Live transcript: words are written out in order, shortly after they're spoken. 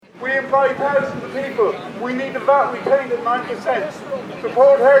25,000 people. We need the VAT retained at 9%.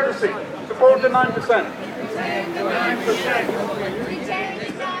 Support hairdressing. Support the 9%.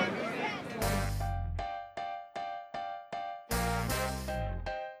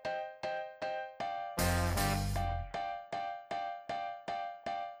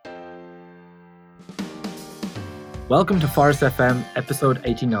 Welcome to Forest FM, episode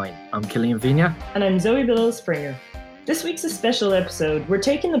 89. I'm Killian Vigna. And I'm Zoe Billow-Springer. This week's a special episode. We're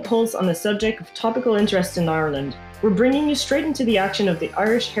taking the pulse on the subject of topical interest in Ireland. We're bringing you straight into the action of the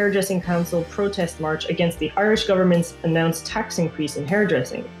Irish Hairdressing Council protest march against the Irish government's announced tax increase in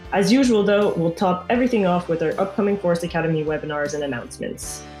hairdressing. As usual though, we'll top everything off with our upcoming Forest Academy webinars and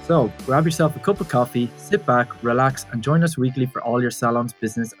announcements. So, grab yourself a cup of coffee, sit back, relax, and join us weekly for all your salon's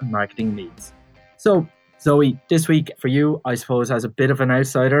business and marketing needs. So, Zoe, this week for you, I suppose, as a bit of an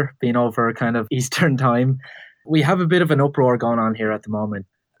outsider, being over kind of Eastern time, we have a bit of an uproar going on here at the moment.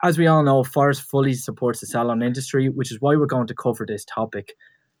 As we all know, Forest fully supports the salon industry, which is why we're going to cover this topic.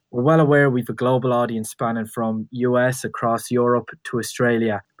 We're well aware we've a global audience spanning from US across Europe to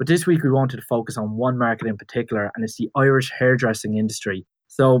Australia, but this week we wanted to focus on one market in particular, and it's the Irish hairdressing industry.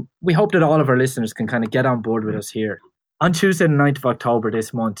 So we hope that all of our listeners can kind of get on board with us here. On Tuesday the 9th of October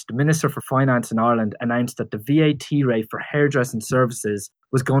this month, the Minister for Finance in Ireland announced that the VAT rate for hairdressing services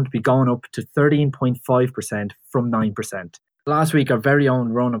was going to be going up to 13.5% from 9%. Last week, our very own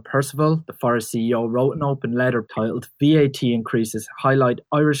Ronan Percival, the Forest CEO, wrote an open letter titled VAT Increases Highlight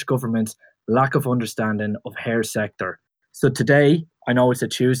Irish Government's Lack of Understanding of Hair Sector. So today, I know it's a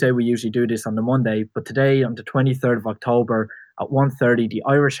Tuesday, we usually do this on the Monday, but today on the 23rd of October, at 1:30, the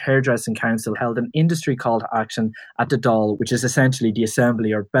Irish Hairdressing Council held an industry call to action at the Dáil, which is essentially the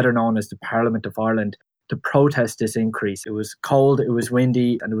Assembly, or better known as the Parliament of Ireland, to protest this increase. It was cold, it was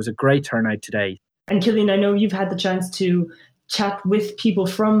windy, and it was a great turnout today. And Killian, I know you've had the chance to chat with people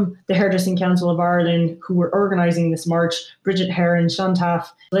from the Hairdressing Council of Ireland who were organising this march, Bridget Heron, Sean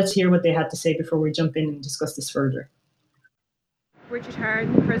Taff. Let's hear what they had to say before we jump in and discuss this further. Bridget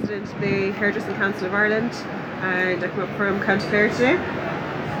Heron, President of the Hairdressing Council of Ireland, and I come up from County Clare today.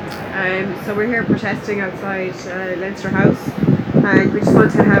 So we're here protesting outside Leinster House, and we just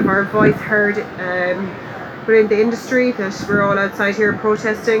want to have our voice heard within the industry, that we're all outside here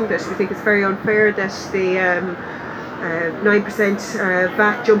protesting, that we think it's very unfair that the 9%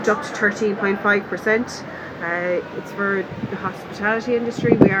 VAT jumped up to 13.5%. It's for the hospitality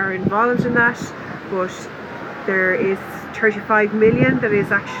industry, we are involved in that, but there is 35 million that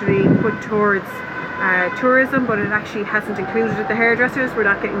is actually put towards tourism, but it actually hasn't included the hairdressers. We're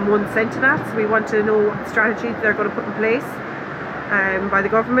not getting 1 cent of that, so we want to know what strategy they're going to put in place by the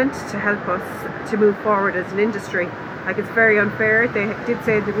government to help us to move forward as an industry. Like, it's very unfair. They did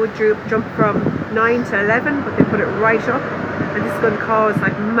say they would jump from 9 to 11, but they put it right up, and this is going to cause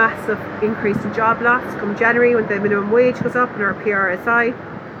like massive increase in job loss come January when the minimum wage goes up and our PRSI.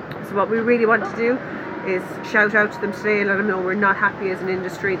 So what we really want to do is shout out to them today and let them know we're not happy as an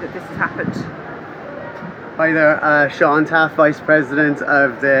industry that this has happened. Hi there, Sean Taff, Vice President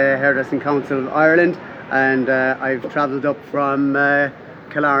of the Hairdressing Council of Ireland, and I've travelled up from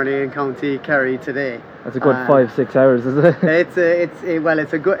Killarney in County Kerry today. That's a good 5-6 hours, is it?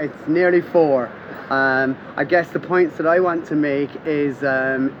 It's nearly 4. I guess the points that I want to make is,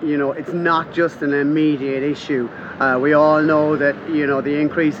 it's not just an immediate issue. We all know that, the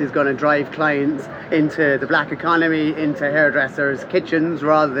increase is going to drive clients into the black economy, into hairdressers' kitchens,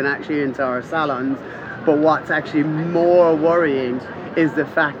 rather than actually into our salons. But what's actually more worrying is the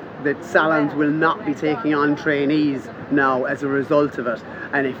fact that salons will not be taking on trainees now as a result of it.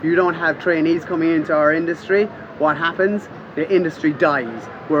 And if you don't have trainees coming into our industry, what happens? The industry dies.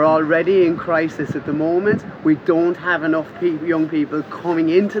 We're already in crisis at the moment. We don't have enough young people coming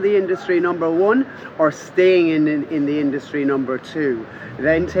into the industry, number one, or staying in the industry, number two.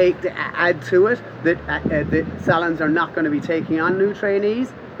 Then add to it that salons are not going to be taking on new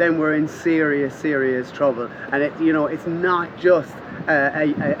trainees, then we're in serious trouble. And it's not just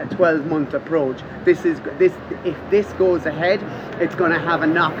a 12-month approach. If this goes ahead, it's going to have a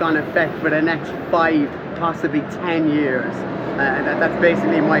knock-on effect for the next 5, possibly 10 years. And that's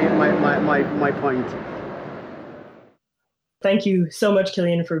basically my point. Thank you so much,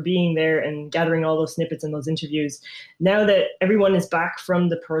 Killian, for being there and gathering all those snippets and those interviews. Now that everyone is back from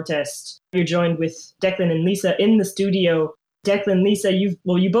the protest, you're joined with Declan and Lisa in the studio. Declan, Lisa, you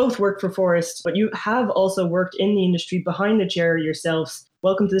both work for Forest, but you have also worked in the industry behind the chair yourselves.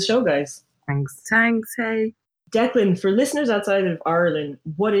 Welcome to the show, guys. Thanks, hey. Declan, for listeners outside of Ireland,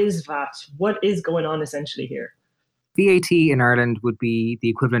 what is VAT? What is going on essentially here? VAT in Ireland would be the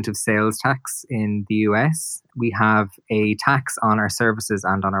equivalent of sales tax in the US. We have a tax on our services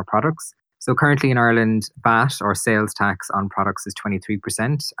and on our products. So currently in Ireland, VAT or sales tax on products is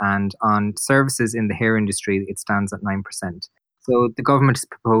 23%, and on services in the hair industry, it stands at 9%. So the government has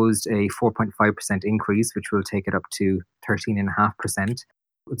proposed a 4.5% increase, which will take it up to 13.5%.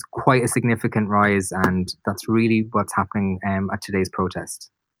 It's quite a significant rise, and that's really what's happening at today's protest.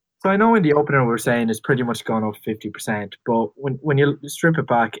 So I know in the opener we're saying it's pretty much gone up 50%, but when you strip it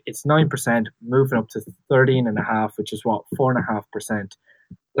back, it's 9% moving up to 13.5%, which is what, 4.5%.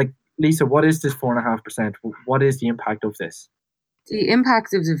 Like, Lisa, what is this 4.5%? What is the impact of this? The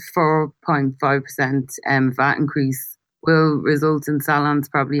impact of the 4.5% VAT increase will result in salons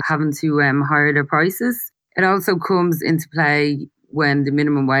probably having to higher their prices. It also comes into play when the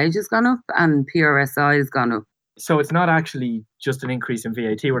minimum wage has gone up and PRSI has gone up. So it's not actually just an increase in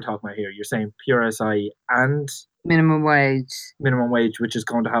VAT we're talking about here. You're saying PRSI and minimum wage, which is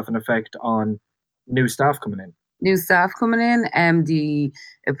going to have an effect on new staff coming in. New staff coming in, the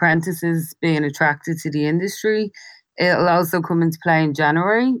apprentices being attracted to the industry. It'll also come into play in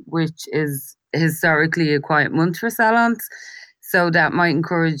January, which is historically a quiet month for salons. So that might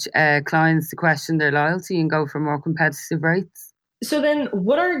encourage clients to question their loyalty and go for more competitive rates. So then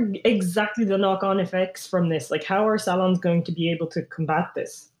what are exactly the knock-on effects from this? Like, how are salons going to be able to combat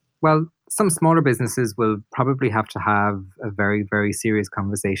this? Well, some smaller businesses will probably have to have a very, very serious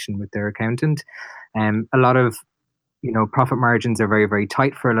conversation with their accountant. A lot of profit margins are very, very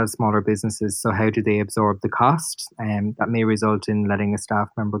tight for a lot of smaller businesses. So how do they absorb the cost? That may result in letting a staff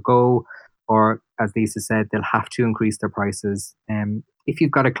member go, or as Lisa said, they'll have to increase their prices. If you've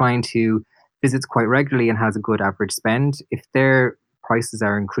got a client who visits quite regularly and has a good average spend, if their prices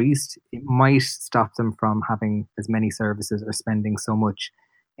are increased, it might stop them from having as many services or spending so much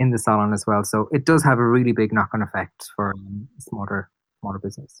in the salon as well. So it does have a really big knock-on effect for smaller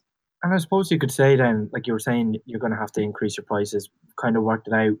business. And I suppose you could say then, like you were saying, you're going to have to increase your prices. Kind of worked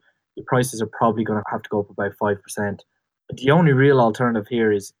it out. Your prices are probably going to have to go up about 5%. But the only real alternative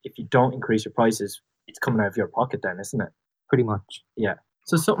here is if you don't increase your prices, it's coming out of your pocket then, isn't it? Pretty much. Yeah.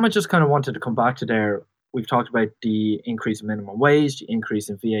 So something I just kind of wanted to come back to there. We've talked about the increase in minimum wage, the increase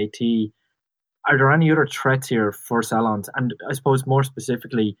in VAT. Are there any other threats here for salons? And I suppose more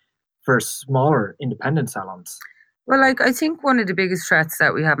specifically for smaller independent salons? Well, I think one of the biggest threats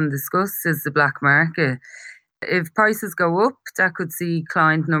that we haven't discussed is the black market. If prices go up, that could see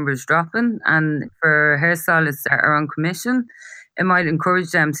client numbers dropping. And for hairstylists that are on commission, it might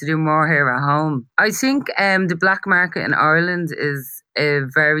encourage them to do more hair at home. I think the black market in Ireland is a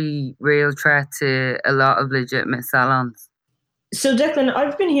very real threat to a lot of legitimate salons. So Declan,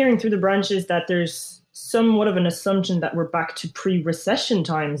 I've been hearing through the branches that there's somewhat of an assumption that we're back to pre-recession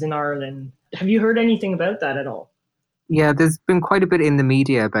times in Ireland. Have you heard anything about that at all? Yeah, there's been quite a bit in the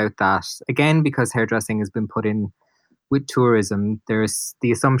media about that. Again, because hairdressing has been put in with tourism, there's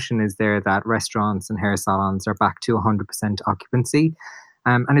the assumption is there that restaurants and hair salons are back to 100% occupancy.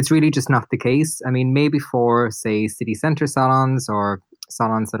 And it's really just not the case. I mean, maybe for, say, city centre salons or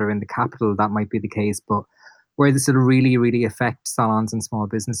salons that are in the capital, that might be the case. But where this will really, really affect salons and small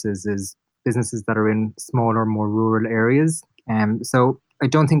businesses is businesses that are in smaller, more rural areas. So I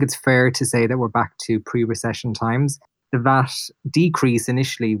don't think it's fair to say that we're back to pre-recession times. The VAT decrease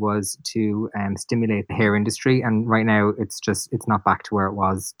initially was to stimulate the hair industry. And right now, it's not back to where it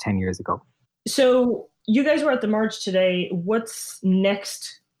was 10 years ago. So you guys were at the march today. What's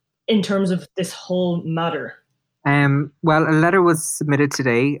next in terms of this whole matter? Well, a letter was submitted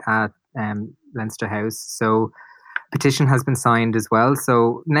today at Leinster House. So petition has been signed as well.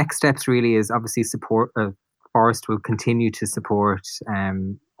 So next steps really is obviously support. Forest will continue to support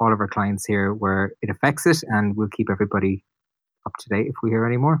all of our clients here where it affects it, and we'll keep everybody up to date if we hear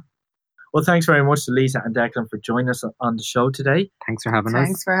any more. Well, thanks very much to Lisa and Declan for joining us on the show today. Thanks for having us.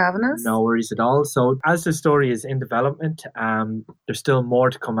 Thanks for having us. No worries at all. So as the story is in development, there's still more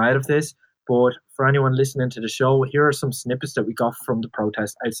to come out of this. But for anyone listening to the show, here are some snippets that we got from the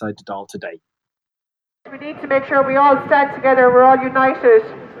protest outside the Dáil today. We need to make sure we all stand together, we're all united.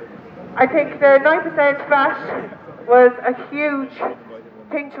 I think the 9% VAT was a huge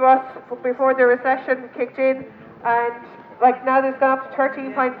thing to us before the recession kicked in, and now there's gone up to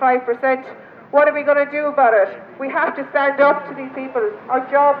 13.5%. What are we going to do about it? We have to stand up to these people. Our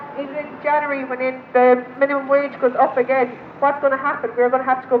jobs, even in January when the minimum wage goes up again, what's going to happen? We're going to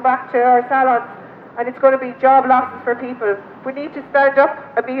have to go back to our salons, and it's going to be job losses for people. We need to stand up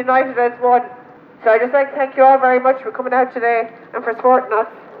and be united as one. So I'd just like to thank you all very much for coming out today and for supporting us.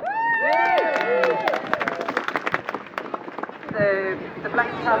 The black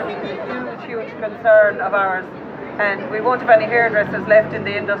economy is a huge concern of ours. and we won't have any hairdressers left in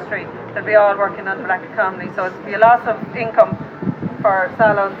the industry. They'll be all working on the black economy, so it'll be a loss of income for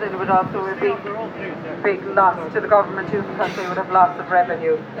salons. It would also be a big loss to the government too, because they would have lots of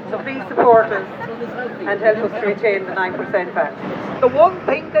revenue. So please support us and help us to retain the 9% VAT. The one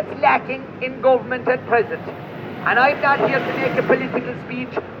thing that's lacking in government at present, and I'm not here to make a political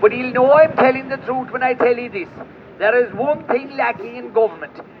speech, but you'll know I'm telling the truth when I tell you this. There is one thing lacking in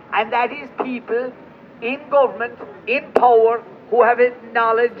government, and that is people in government, in power, who have a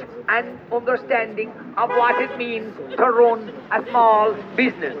knowledge and understanding of what it means to run a small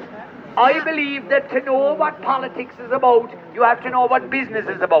business. I believe that to know what politics is about, you have to know what business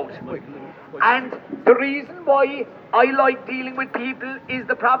is about. And the reason why I like dealing with people is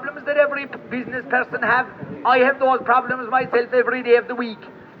the problems that every business person have. I have those problems myself every day of the week.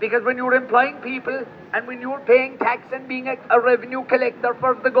 Because when you're employing people and when you're paying tax and being a revenue collector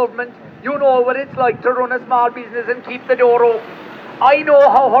for the government, you know what it's like to run a small business and keep the door open. I know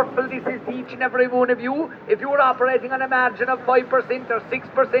how hurtful this is to each and every one of you. If you're operating on a margin of 5% or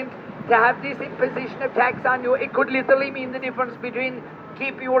 6%, to have this imposition of tax on you, it could literally mean the difference between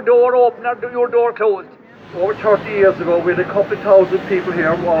keeping your door open or your door closed. Over 30 years ago, we had a couple of thousand people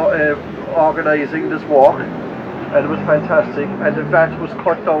here organising this walk, and it was fantastic. And the VAT was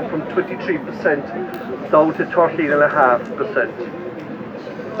cut down from 23% down to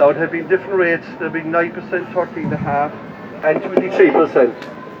 13.5%. Now, it had been different rates. There had been 9%, 13.5%, and 23%.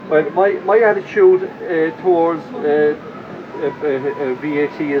 Well, my attitude towards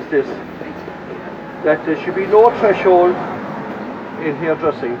VAT is this: that there should be no threshold in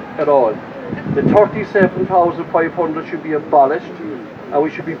hairdressing at all. The 37,500 should be abolished, and we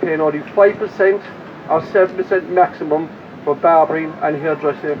should be paying only 5% or 7% maximum for barbering and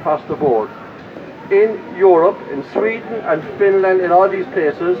hairdressing across the board. In Europe, in Sweden and Finland, in all these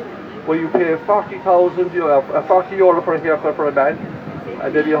places where you pay 40,000 euro for a haircut for a man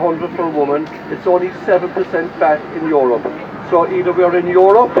and maybe 100 for a woman, it's only 7% VAT in Europe. So either we're in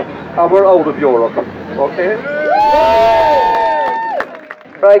Europe or we're out of Europe. Okay?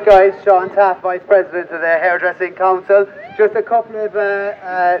 Right, guys, Sean Taft, Vice President of the Hairdressing Council. Just a couple of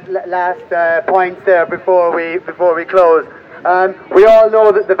last points there before we close. We all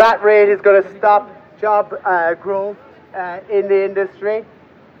know that the VAT rate is going to stop job growth in the industry.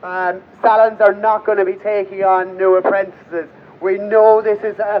 Salons are not going to be taking on new apprentices. We know this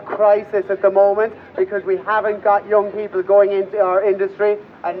is a crisis at the moment because we haven't got young people going into our industry,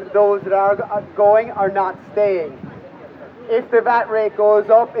 and those that are going are not staying. If the VAT rate goes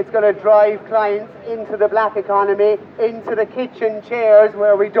up, it's going to drive clients into the black economy, into the kitchen chairs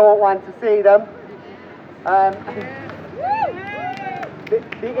where we don't want to see them.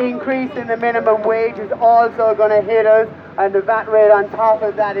 The increase in the minimum wage is also going to hit us, and the VAT rate on top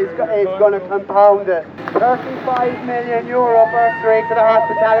of that is going to compound it. 35 million euro bursary to the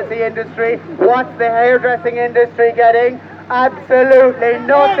hospitality industry. What's the hairdressing industry getting? Absolutely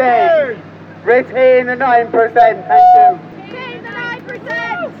nothing. Retain the 9%. Thank you. Retain the 9%!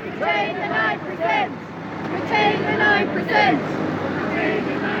 Retain the 9%! Retain the 9%! Retain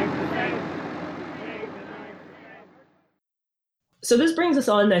the 9%! So this brings us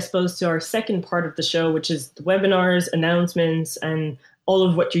on, I suppose, to our second part of the show, which is the webinars, announcements, and all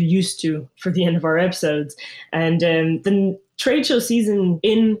of what you're used to for the end of our episodes. And the trade show season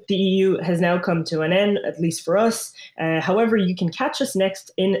in the EU has now come to an end, at least for us. However, you can catch us next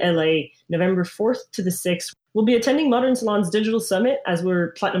in LA, November 4th to the 6th. We'll be attending Modern Salon's Digital Summit as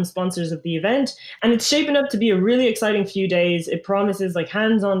we're platinum sponsors of the event. And it's shaping up to be a really exciting few days. It promises like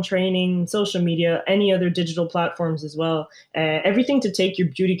hands-on training, social media, any other digital platforms as well. Everything to take your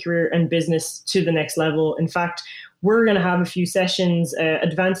beauty career and business to the next level. In fact, we're going to have a few sessions,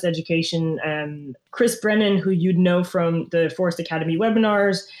 advanced education. Chris Brennan, who you'd know from the Forest Academy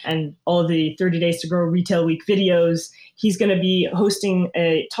webinars and all the 30 Days to Grow Retail Week videos, he's going to be hosting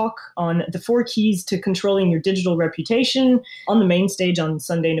a talk on the 4 keys to controlling your digital reputation on the main stage on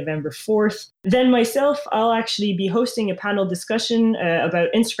Sunday, November 4th. Then myself, I'll actually be hosting a panel discussion about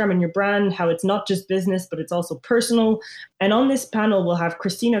Instagram and your brand, how it's not just business, but it's also personal. And on this panel, we'll have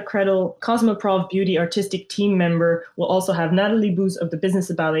Christina Kredel, Cosmoprov Beauty Artistic Team member. We'll also have Natalie Booz of the Business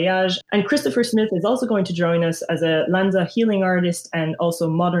of Balayage. And Christopher Smith is also going to join us as a Lanza healing artist and also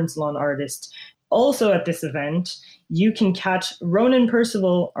modern salon artist. Also at this event, you can catch Ronan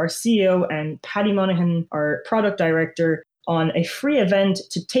Percival, our CEO, and Paddy Monaghan, our product director, on a free event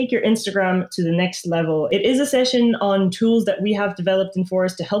to take your Instagram to the next level. It is a session on tools that we have developed in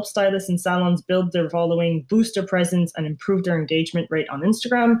Forest to help stylists and salons build their following, boost their presence, and improve their engagement rate on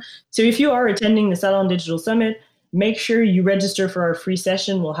Instagram. So if you are attending the Salon Digital Summit, make sure you register for our free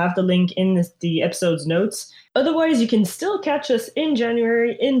session. We'll have the link in the episode's notes. Otherwise, you can still catch us in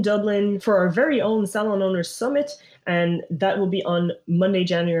January in Dublin for our very own Salon Owners Summit, and that will be on Monday,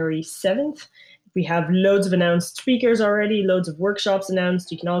 January 7th. We have loads of announced speakers already, loads of workshops announced.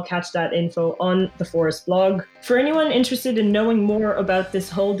 You can all catch that info on the Forest blog. For anyone interested in knowing more about this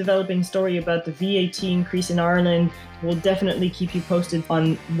whole developing story about the VAT increase in Ireland, we'll definitely keep you posted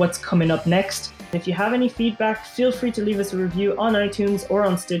on what's coming up next. If you have any feedback, feel free to leave us a review on iTunes or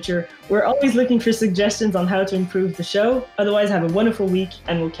on Stitcher. We're always looking for suggestions on how to improve the show. Otherwise, have a wonderful week,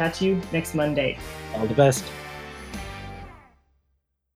 and we'll catch you next Monday. All the best.